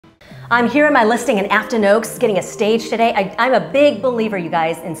I'm here in my listing in Afton Oaks getting a stage today. I'm a big believer, you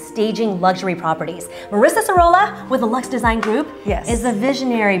guys, in staging luxury properties. Marissa Sorolla with the Luxe Design Group is the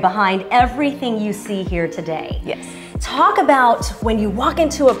visionary behind everything you see here today. Yes. Talk about when you walk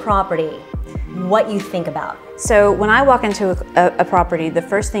into a property, what you think about. So when I walk into a property, the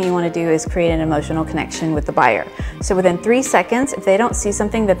first thing you want to do is create an emotional connection with the buyer. So within 3 seconds, if they don't see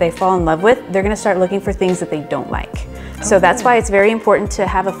something that they fall in love with, they're going to start looking for things that they don't like. So that's why it's very important to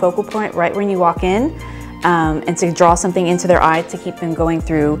have a focal point right when you walk in and to draw something into their eye to keep them going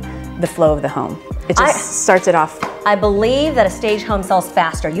through the flow of the home. It just starts it off. I believe that a staged home sells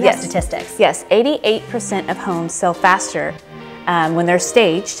faster. You have statistics. Yes, 88% of homes sell faster when they're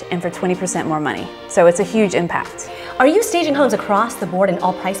staged and for 20% more money. So it's a huge impact. Are you staging homes across the board in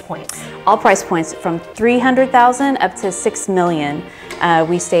all price points? All price points from $300,000 up to $6 million.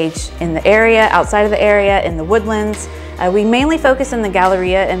 We stage in the area, outside of the area, in the woodlands. We mainly focus in the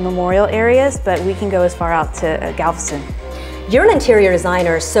Galleria and Memorial areas, but we can go as far out to Galveston. You're an interior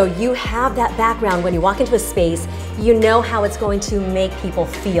designer, so you have that background. When you walk into a space, you know how it's going to make people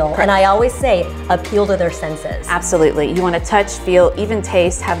feel. Correct. And I always say, appeal to their senses. Absolutely. You want to touch, feel, even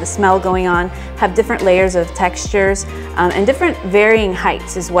taste, have the smell going on, have different layers of textures, and different varying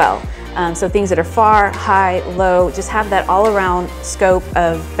heights as well. So things that are far, high, low, just have that all-around scope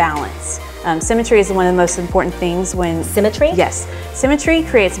of balance. Symmetry is one of the most important things when... Symmetry? Yes. Symmetry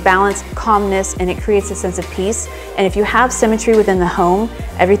creates balance, calmness, and it creates a sense of peace. And if you have symmetry within the home,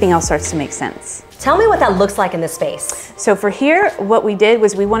 everything else starts to make sense. Tell me what that looks like in this space. So for here, what we did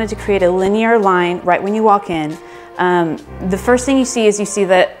was we wanted to create a linear line right when you walk in. The first thing you see is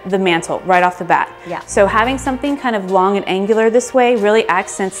the mantle right off the bat. Yeah. So having something kind of long and angular this way really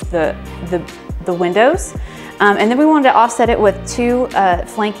accents the windows. And then we wanted to offset it with two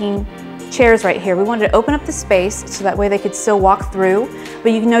flanking chairs right here. We wanted to open up the space so that way they could still walk through,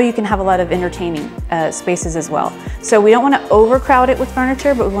 but you know you can have a lot of entertaining spaces as well. So we don't want to overcrowd it with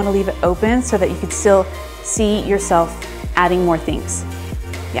furniture, but we want to leave it open so that you could still see yourself adding more things.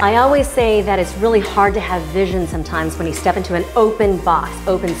 Yeah. I always say that it's really hard to have vision sometimes when you step into an open box,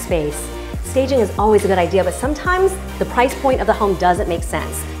 open space. Staging is always a good idea, but sometimes the price point of the home doesn't make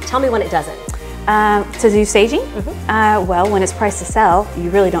sense. Tell me when it doesn't. To do staging? Well, when it's priced to sell, you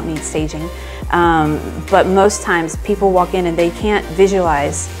really don't need staging. But most times people walk in and they can't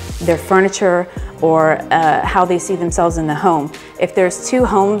visualize their furniture or how they see themselves in the home. If there's two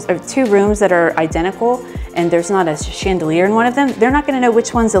homes or two rooms that are identical and there's not a chandelier in one of them, they're not going to know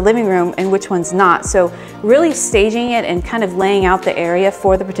which one's the living room and which one's not. So really staging it and kind of laying out the area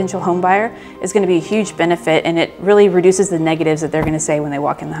for the potential home buyer is going to be a huge benefit, and it really reduces the negatives that they're going to say when they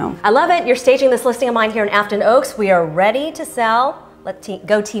walk in the home. I love it. You're staging this listing of mine here in Afton Oaks. We are ready to sell.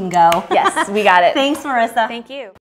 Go team go. Yes, we got it. Thanks, Marissa. Thank you.